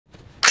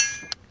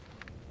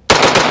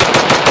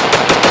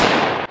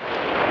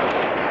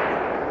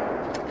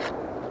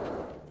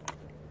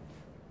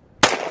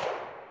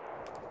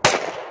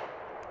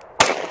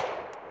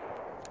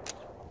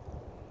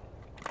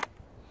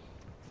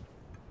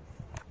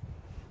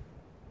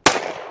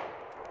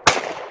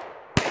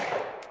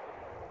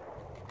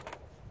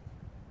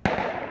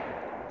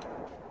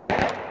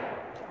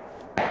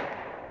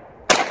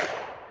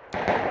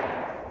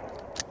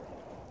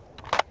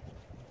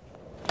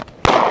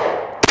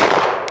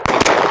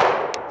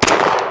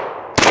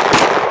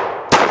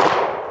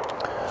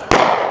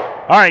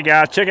All right,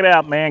 guys, check it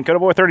out, man. Coda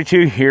Boy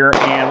 32 here,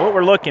 and what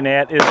we're looking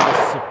at is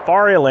the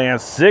Safariland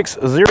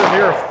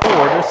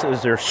 6004. This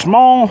is their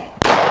small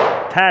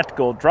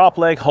tactical drop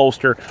leg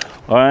holster,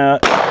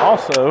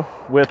 also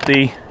with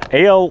the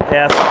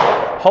ALS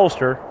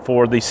holster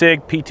for the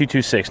SIG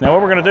P226. Now,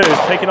 what we're going to do is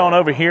take it on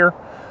over here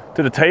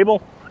to the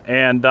table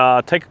and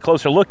take a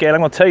closer look at it. I'm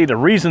going to tell you the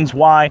reasons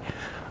why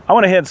I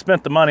went ahead and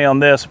spent the money on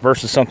this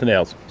versus something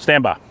else.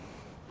 Stand by.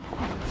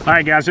 All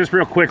right, guys, just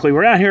real quickly,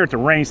 we're out here at the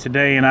range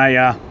today, and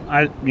I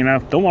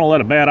don't want to let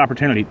a bad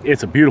opportunity.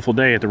 It's a beautiful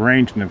day at the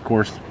range, and of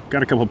course,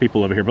 got a couple of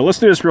people over here. But let's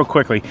do this real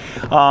quickly.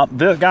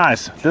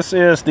 Guys, this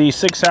is the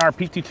 6-hour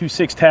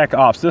P226 Tac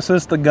Ops. This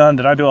is the gun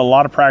that I do a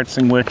lot of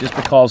practicing with, just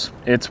because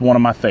it's one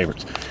of my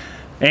favorites.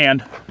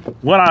 And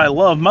what I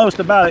love most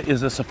about it is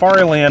the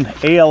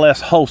Safariland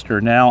ALS holster.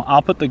 Now,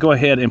 I'll go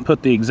ahead and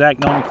put the exact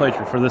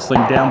nomenclature for this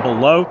thing down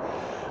below.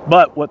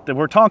 But what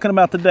we're talking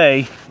about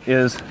today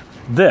is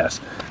this.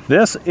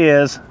 This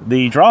is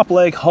the drop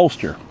leg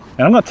holster.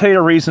 And I'm going to tell you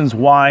the reasons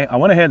why I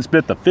went ahead and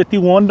spent the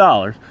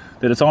 $51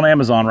 that it's on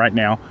Amazon right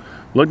now.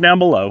 Look down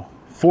below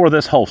for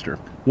this holster.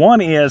 One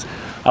is,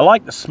 I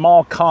like the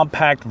small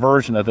compact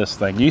version of this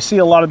thing. You see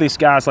a lot of these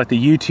guys like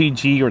the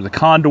UTG or the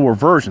Condor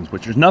versions,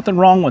 which there's nothing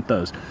wrong with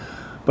those.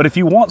 But if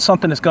you want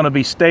something that's going to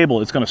be stable,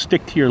 it's going to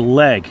stick to your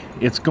leg,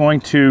 it's going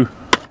to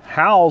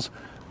house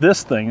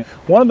this thing.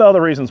 One of the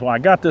other reasons why I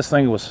got this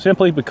thing was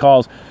simply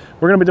because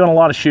we're going to be doing a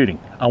lot of shooting.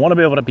 I want to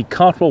be able to be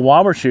comfortable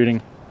while we're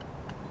shooting.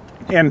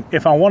 And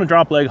if I want a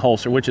drop leg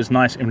holster, which is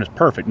nice and it's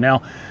perfect.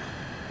 Now,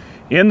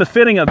 in the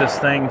fitting of this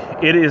thing,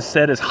 it is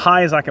set as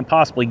high as I can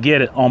possibly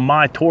get it on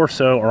my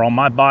torso or on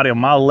my body, on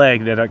my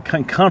leg, that I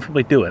can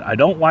comfortably do it. I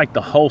don't like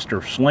the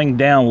holster sling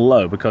down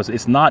low because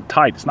it's not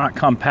tight, it's not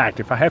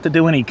compact. If I have to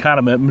do any kind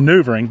of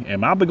maneuvering,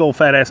 and my big old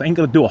fat ass ain't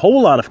going to do a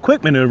whole lot of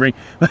quick maneuvering,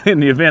 but in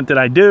the event that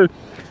I do,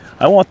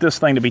 I want this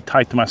thing to be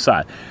tight to my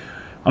side.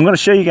 I'm going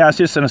to show you guys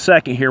just in a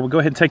second here. We'll go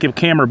ahead and take the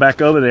camera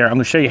back over there. I'm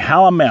going to show you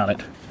how I mount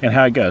it and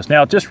how it goes.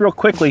 Now, just real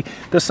quickly,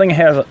 this thing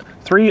has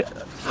 3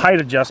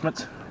 height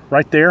adjustments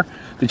right there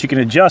that you can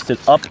adjust it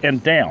up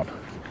and down.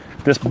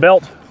 This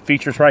belt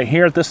features right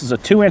here. This is a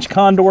 2-inch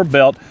Condor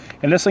belt,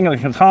 and this thing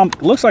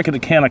looks like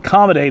it can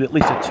accommodate at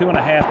least a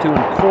 2.5,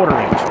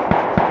 2.25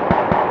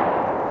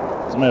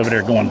 inch. Somebody over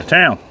there going to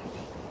town.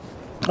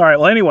 All right,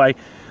 well, anyway,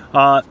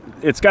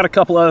 it's got a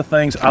couple other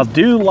things. I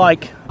do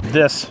like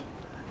this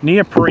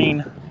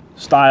neoprene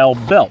style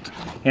belt,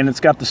 and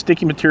it's got the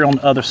sticky material on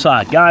the other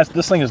side. Guys,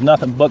 this thing is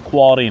nothing but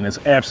quality, and it's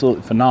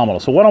absolutely phenomenal.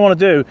 So what I want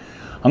to do,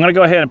 I'm going to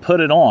go ahead and put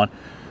it on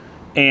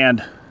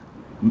and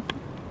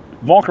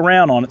walk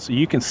around on it so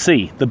you can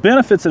see. The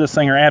benefits of this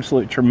thing are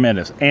absolutely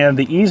tremendous, and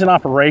the ease in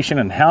operation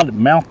and how to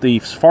mount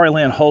the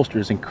Safariland holster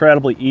is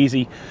incredibly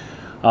easy.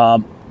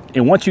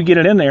 And once you get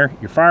it in there,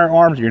 your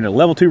firearms, you're in a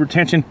level 2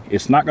 retention,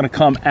 it's not going to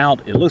come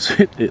out. It looks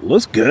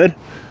good.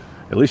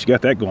 At least you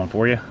got that going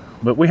for you.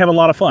 But we have a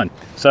lot of fun.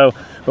 So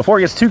before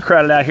it gets too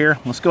crowded out here,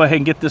 let's go ahead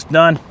and get this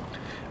done.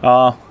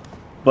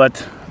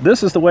 But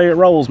this is the way it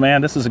rolls,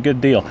 man. This is a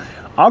good deal.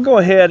 I'll go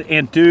ahead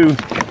and do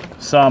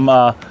some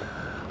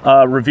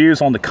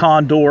reviews on the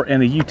Condor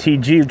and the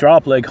UTG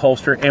drop leg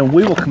holster, and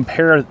we will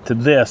compare it to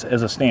this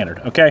as a standard,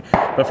 okay?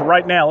 But for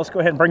right now, let's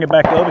go ahead and bring it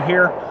back over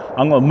here.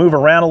 I'm going to move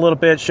around a little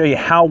bit, show you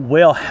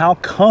how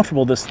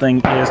comfortable this thing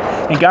is.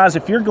 And guys,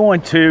 if you're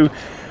going to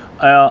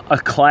a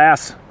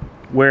class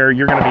where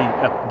you're going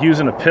to be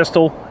using a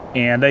pistol,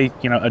 and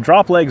a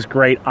drop leg's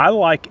great. I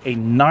like a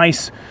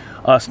nice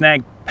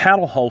snag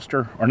paddle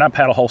holster, or not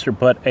paddle holster,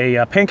 but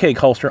a pancake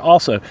holster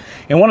also.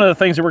 And one of the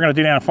things that we're going to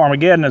do down at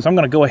Farmageddon is I'm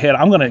going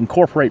to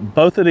incorporate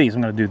both of these.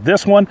 I'm going to do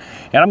this one,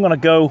 and I'm going to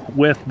go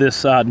with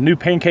this new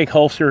pancake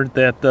holster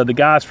that the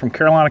guys from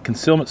Carolina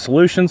Concealment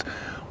Solutions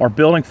are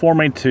building for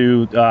me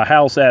to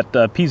house that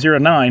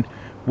P09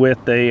 with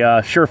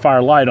a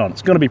Surefire light on.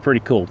 It's going to be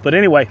pretty cool. But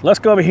anyway, let's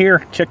go over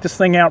here, check this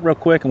thing out real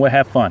quick, and we'll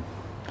have fun.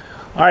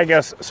 All right,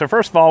 guys, so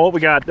first of all, what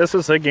we got, this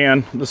is,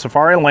 again, the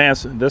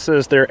Safariland. This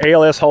is their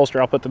ALS holster.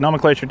 I'll put the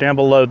nomenclature down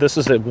below. This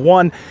is the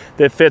one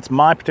that fits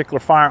my particular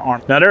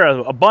firearm. Now, there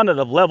are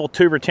abundant of level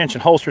 2 retention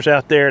holsters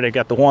out there. They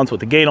got the ones with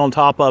the gate on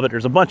top of it.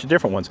 There's a bunch of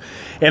different ones,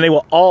 and they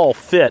will all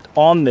fit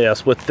on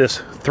this with this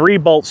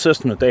 3-bolt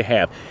system that they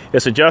have.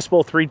 It's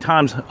adjustable 3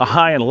 times a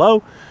high and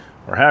low,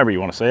 or however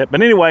you want to say it.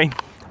 But anyway,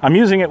 I'm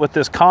using it with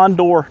this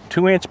Condor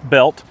 2-inch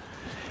belt,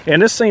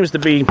 and this seems to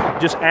be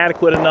just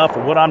adequate enough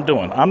for what I'm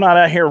doing. I'm not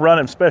out here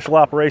running special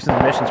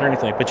operations missions or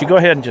anything, but you go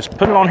ahead and just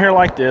put it on here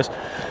like this.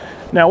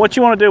 Now, what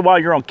you want to do while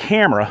you're on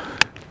camera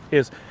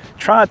is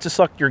try to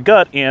suck your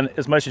gut in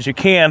as much as you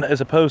can, as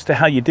opposed to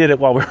how you did it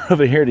while we were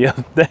over here the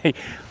other day.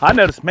 I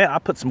noticed, man, I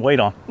put some weight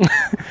on.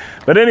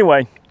 But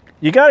anyway,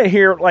 you got it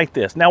here like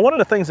this. Now, one of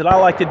the things that I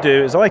like to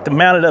do is I like to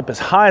mount it up as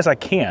high as I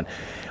can.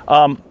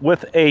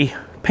 With a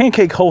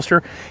pancake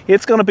holster,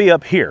 it's going to be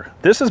up here.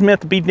 This is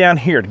meant to be down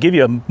here to give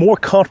you a more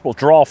comfortable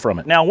draw from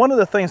it. Now, one of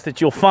the things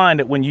that you'll find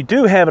that when you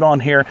do have it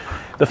on here,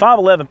 the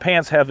 511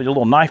 pants have a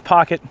little knife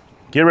pocket.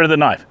 Get rid of the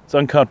knife. It's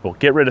uncomfortable.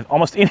 Get rid of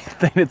almost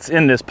anything that's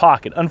in this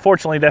pocket.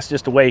 Unfortunately, that's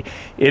just the way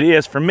it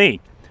is for me.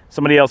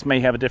 Somebody else may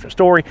have a different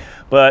story,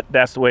 but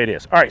that's the way it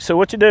is. All right, so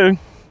what you do,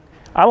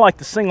 I like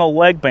the single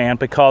leg band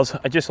because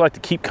I just like to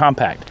keep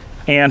compact.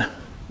 And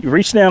you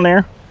reach down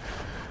there,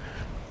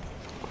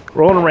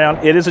 roll it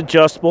around. It is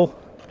adjustable,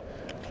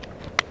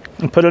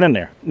 and put it in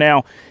there.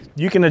 Now,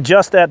 you can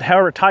adjust that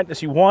however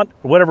tightness you want,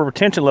 or whatever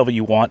retention level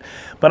you want,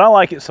 but I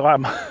like it so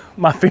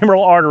my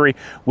femoral artery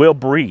will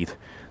breathe.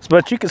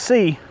 But you can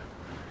see,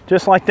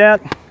 just like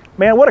that,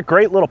 man, what a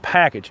great little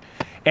package.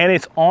 And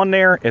it's on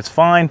there, it's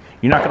fine.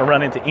 You're not gonna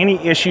run into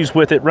any issues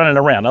with it running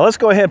around. Now let's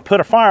go ahead and put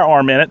a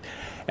firearm in it,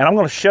 and I'm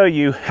gonna show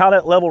you how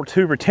that level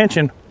 2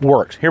 retention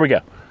works. Here we go.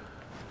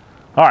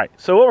 All right,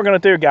 so what we're gonna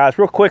do, guys,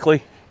 real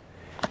quickly,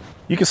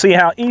 you can see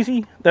how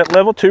easy that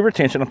level 2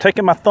 retention. I'm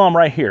taking my thumb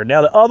right here.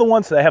 Now the other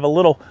ones, they have a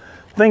little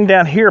thing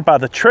down here by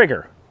the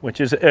trigger,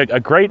 which is a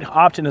great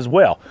option as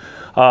well.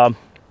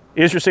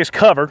 Is your 6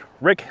 covered?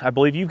 Rick, I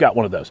believe you've got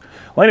one of those.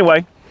 Well,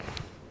 anyway,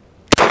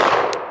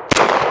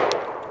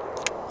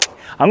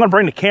 I'm gonna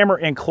bring the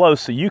camera in close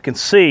so you can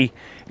see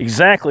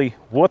exactly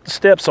what the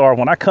steps are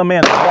when I come in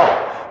and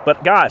draw.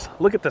 But guys,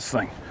 look at this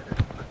thing.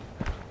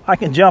 I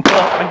can jump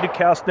up, I can do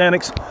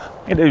calisthenics,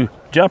 I can do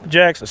jumping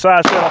jacks, a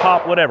side saddle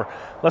hop, whatever.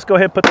 Let's go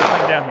ahead and put this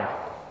thing down here.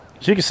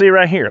 So you can see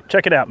right here,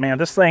 check it out, man.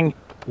 This thing,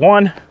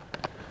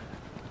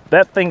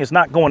 that thing is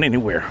not going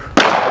anywhere,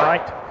 all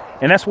right?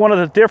 And that's one of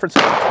the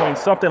differences between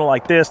something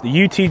like this, the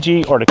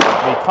UTG or the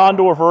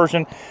Condor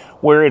version,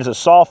 where it is a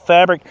soft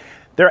fabric.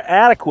 They're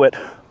adequate,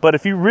 but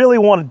if you really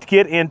want to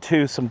get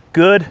into some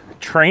good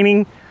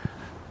training,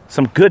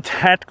 some good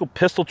tactical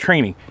pistol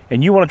training,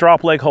 and you want to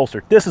drop leg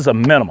holster, this is a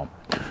minimum.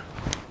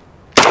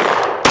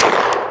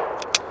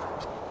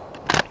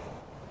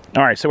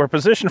 All right, so we're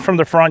positioned from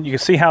the front. You can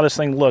see how this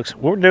thing looks.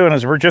 What we're doing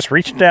is we're just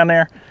reaching down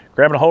there,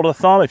 grabbing a hold of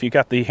the thumb. If you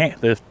got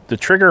the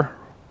trigger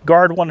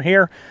guard one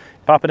here,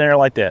 pop it in there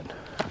like that.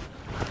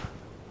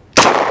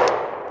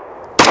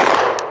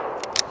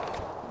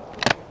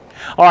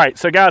 All right,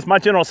 so guys, my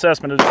general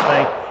assessment of this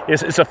thing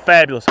is it's a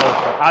fabulous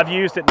holster. I've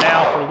used it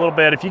now for a little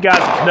bit. If you guys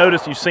have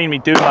noticed, you've seen me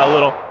do my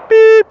little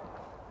beep,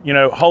 you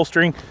know,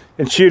 holstering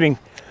and shooting.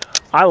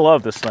 I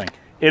love this thing.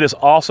 It is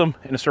awesome,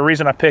 and it's the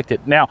reason I picked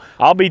it. Now,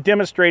 I'll be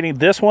demonstrating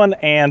this one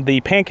and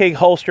the pancake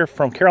holster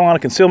from Carolina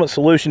Concealment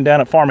Solution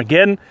down at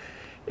Farmageddon.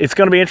 It's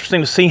gonna be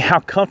interesting to see how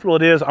comfortable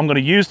it is. I'm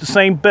gonna use the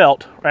same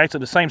belt, or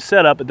actually the same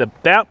setup, but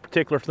that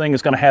particular thing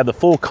is gonna have the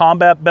full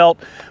combat belt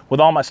with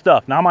all my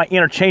stuff. Now, I might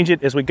interchange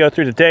it as we go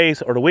through the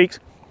days or the weeks,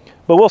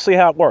 but we'll see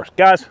how it works.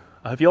 Guys,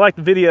 if you liked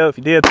the video, if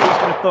you did, please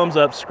give me a thumbs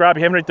up, subscribe if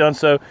you haven't already done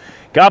so.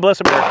 God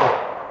bless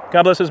America.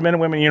 God bless those men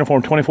and women in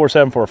uniform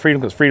 24/7 for our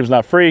freedom, because freedom's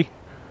not free.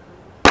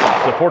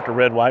 Support the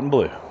red, white, and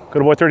blue.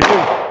 Good boy 32,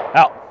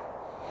 out.